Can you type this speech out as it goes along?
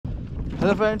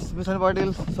Hello friends, मी सनी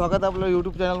पाटील. स्वागत आहे आपल्या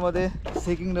यूट्यूब चॅनलमध्ये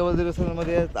सेकिंग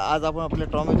 007मध्ये. आज आपण आपल्या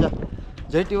टॉमीच्या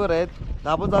जेटीवर आहेत. तर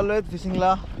आपण चाललो आहेत फिशिंगला.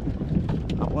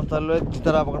 आपण चाललो आहेत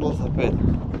चितरा पकडायला सफेद.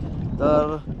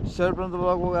 तर शेवटपर्यंत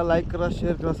ब्लॉग बघा, लाईक करा,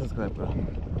 शेअर करा, सबस्क्राईब करा.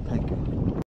 थँक्यू.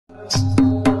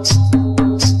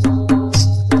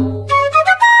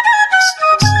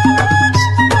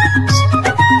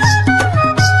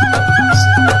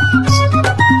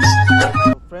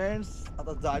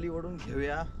 आता जाळी ओढून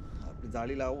घेऊया. आपली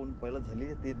जाळी लावून पहिलं झाली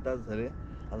 3 तास झाले.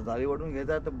 आता जाळी ओढून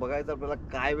घ्यायचं तर बघायचं आपल्याला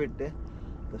काय भेटते.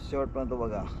 तर शेवटपर्यंत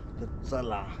बघा. तर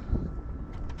चला.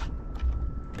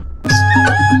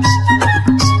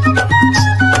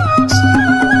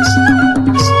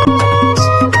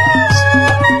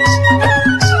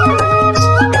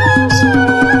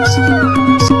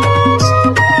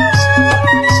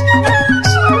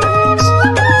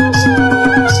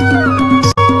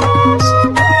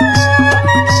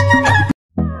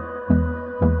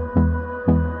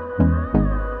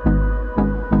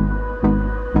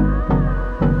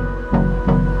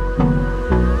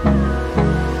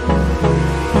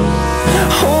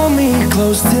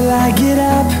 Close till I get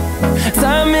up.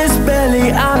 Time is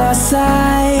barely on our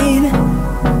side.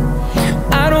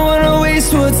 I don't wanna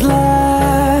waste what's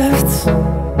left.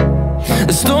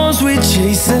 The storms we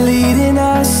chase are leading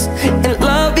us, and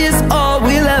love is all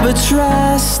we'll ever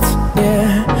trust. Yeah,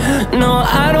 no,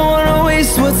 I don't wanna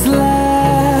waste what's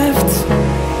left.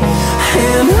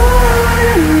 And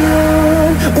on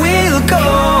we'll go,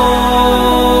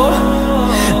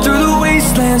 through the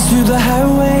wastelands, through the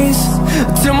highways,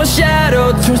 till my shadow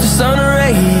turns to sun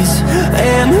rays.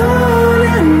 And on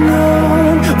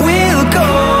we'll go,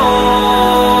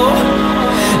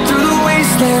 through the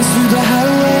wastelands, through the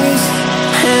highways.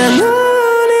 And on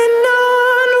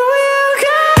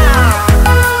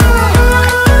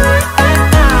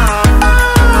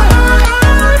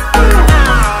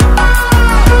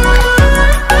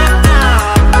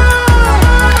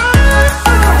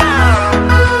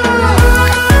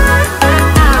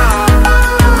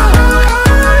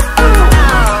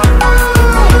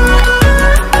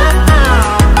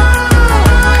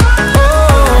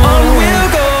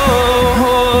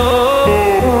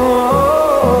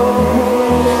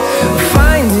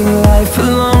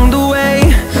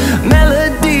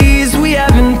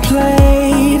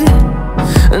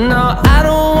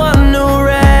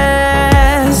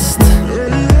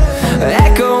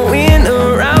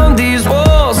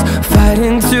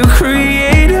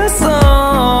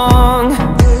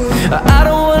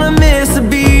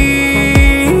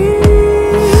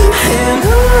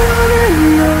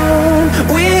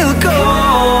we'll go.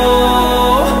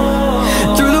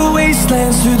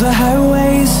 Through the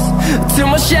highways, till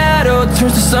my shadow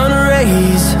turns to sun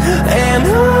rays. And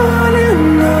on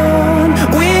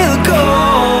we'll go,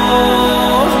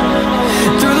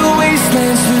 through the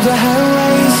wastelands, through the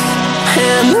highways.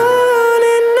 And on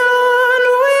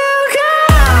we'll go.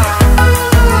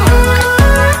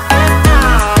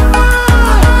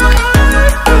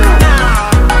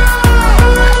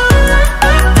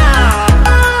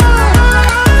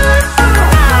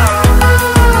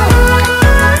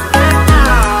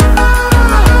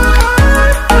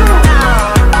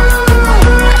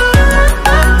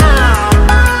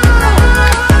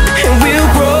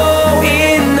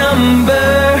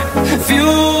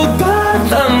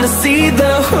 See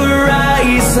the horizon.